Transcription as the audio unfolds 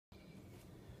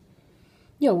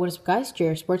Yo, what is up, guys?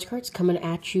 JR Sports Cards coming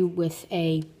at you with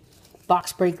a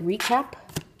box break recap.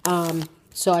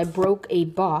 So I broke a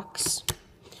box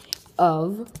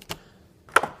of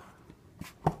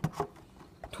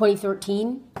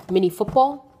 2013 mini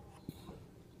football.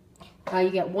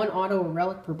 You get one auto or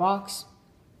relic per box.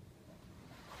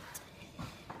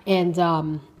 And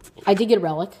I did get a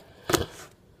relic,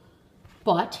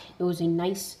 but it was a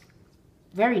nice,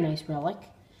 very nice relic,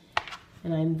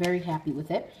 and I'm very happy with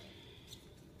it.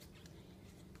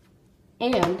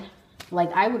 And,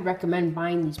 I would recommend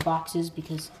buying these boxes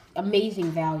because amazing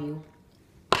value.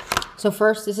 So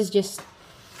first, this is just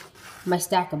my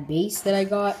stack of base that I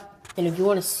got. And if you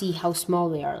want to see how small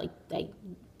they are,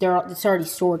 it's already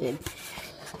sorted.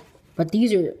 But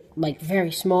these are,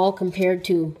 very small compared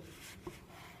to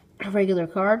a regular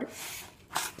card.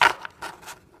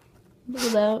 Look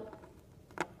at that.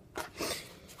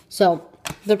 So,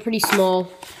 they're pretty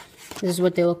small. This is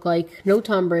what they look like. No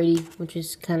Tom Brady, which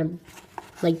is kind of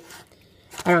I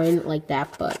didn't like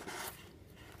that, but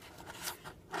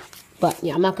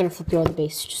yeah, I'm not going to flip through all the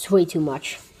base. It's just way too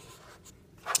much.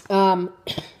 And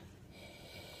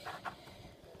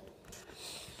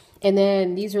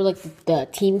then these are the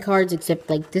team cards, except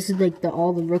this is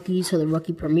all the rookies, so the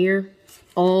rookie premier,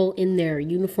 all in their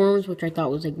uniforms, which I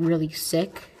thought was really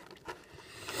sick.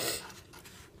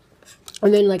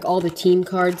 And then all the team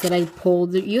cards that I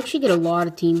pulled. You actually get a lot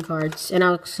of team cards, and I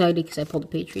was excited because I pulled the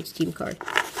Patriots team card.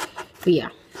 But yeah,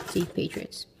 see,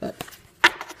 Patriots.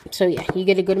 So yeah, you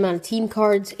get a good amount of team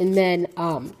cards, and then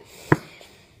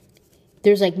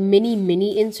there's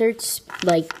mini inserts.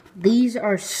 These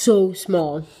are so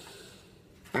small.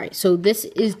 Alright, so this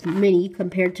is mini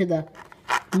compared to the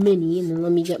mini, and then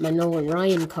let me get my Nolan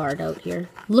Ryan card out here.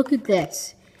 Look at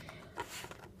this.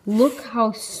 Look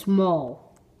how small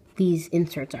these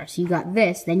inserts are. So you got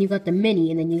this, then you got the mini,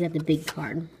 and then you got the big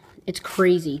card. It's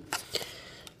crazy.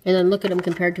 And then look at them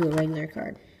compared to a regular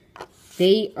card.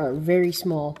 They are very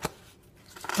small.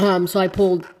 So I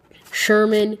pulled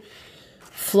Sherman,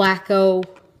 Flacco,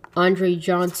 Andre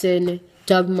Johnson,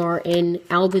 Doug Martin,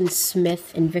 Aldon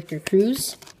Smith, and Victor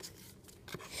Cruz.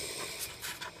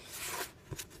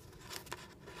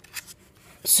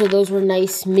 So those were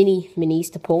nice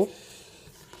minis to pull.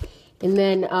 And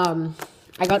then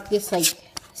I got this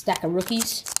stack of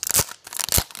rookies.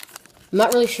 I'm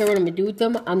not really sure what I'm gonna do with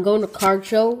them. I'm going to card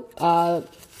show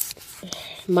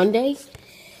Monday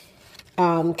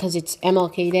because it's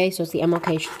MLK Day, so it's the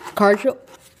MLK card show.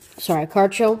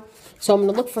 Card show. So I'm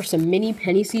gonna look for some mini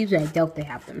penny sleeves, and I doubt they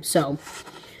have them. So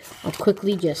I'll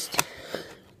quickly just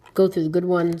go through the good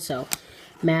ones. So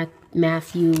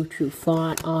Matthew,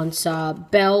 Trufant,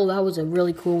 Ansah, Bell. That was a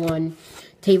really cool one.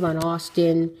 Tavon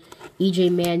Austin,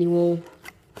 EJ Manuel.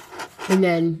 And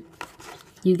then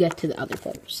you get to the other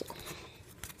players.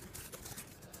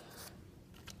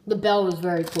 The Bell was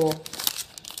very cool.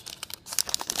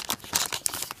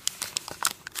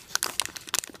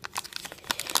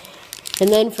 And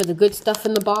then for the good stuff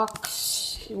in the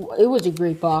box, it was a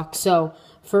great box. So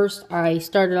first I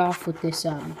started off with this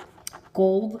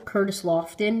gold Curtis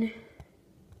Lofton.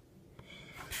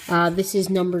 This is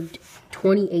numbered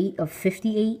 28 of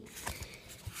 58.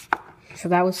 So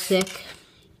that was sick.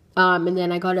 And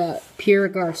then I got a Pierre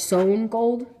Garçon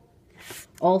gold.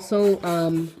 Also,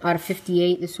 out of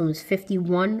 58. This one was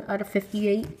 51 out of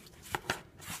 58.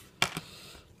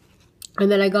 And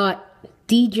then I got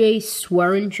DJ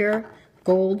Swearinger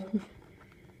gold.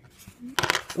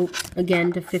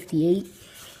 Again, to 58.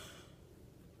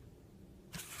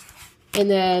 And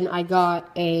then I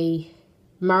got a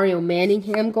Mario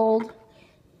Manningham gold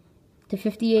to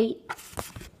 58.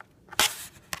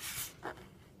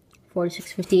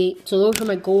 46.58. So those are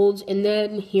my golds, and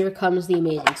then here comes the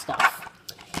amazing stuff.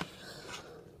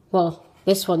 Well,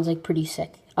 this one's pretty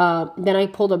sick. Then I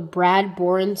pulled a Brad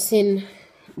Borenson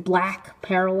black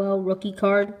parallel rookie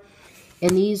card,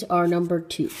 and these are numbered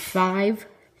to 5,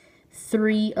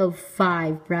 3 of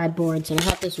 5 Brad Borenson. I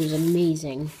thought this was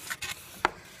amazing.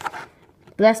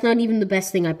 But that's not even the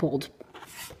best thing I pulled.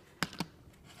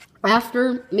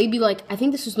 After maybe I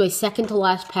think this was my second to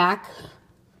last pack,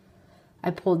 I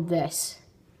pulled this.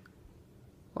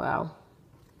 Wow.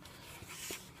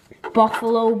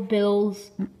 Buffalo Bills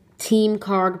team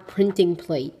card printing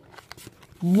plate.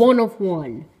 1 of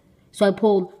 1. So I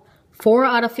pulled 4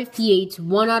 out of 58s,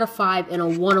 1 out of 5, and a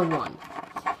 1 of 1.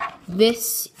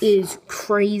 This is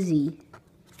crazy.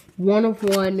 1 of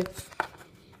 1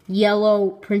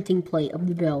 yellow printing plate of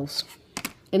the Bills.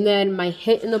 And then my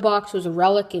hit in the box was a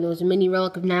relic, and it was a mini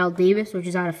relic of Knile Davis, which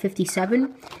is out of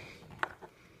 57.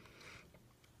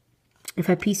 If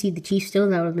I PC'd the Chiefs still,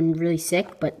 that would have been really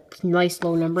sick, but nice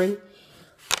low numbering.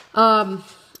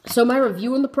 So my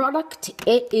review on the product,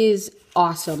 it is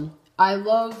awesome. I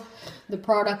love the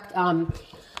product.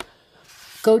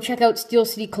 Go check out Steel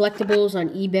City Collectibles on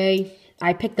eBay.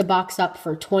 I picked the box up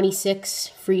for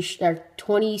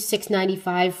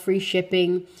 $26.95 free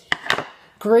shipping.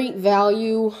 Great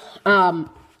value.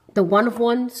 The one of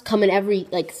ones come in every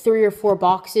like 3 or 4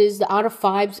 boxes. The out of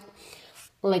 5s,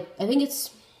 like I think it's.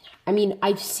 I mean,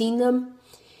 I've seen them.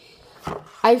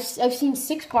 I've seen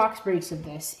 6 box breaks of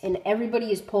this, and everybody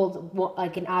has pulled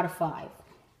like an out of 5.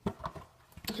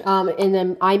 And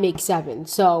then I make 7.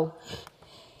 So,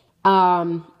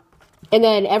 and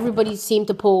then everybody seemed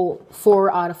to pull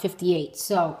 4 out of 58.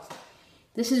 So,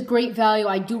 this is great value.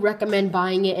 I do recommend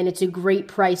buying it, and it's a great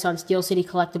price on Steel City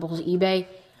Collectibles eBay.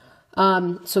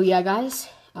 So yeah, guys,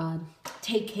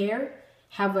 take care.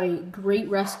 Have a great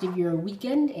rest of your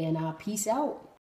weekend, and peace out.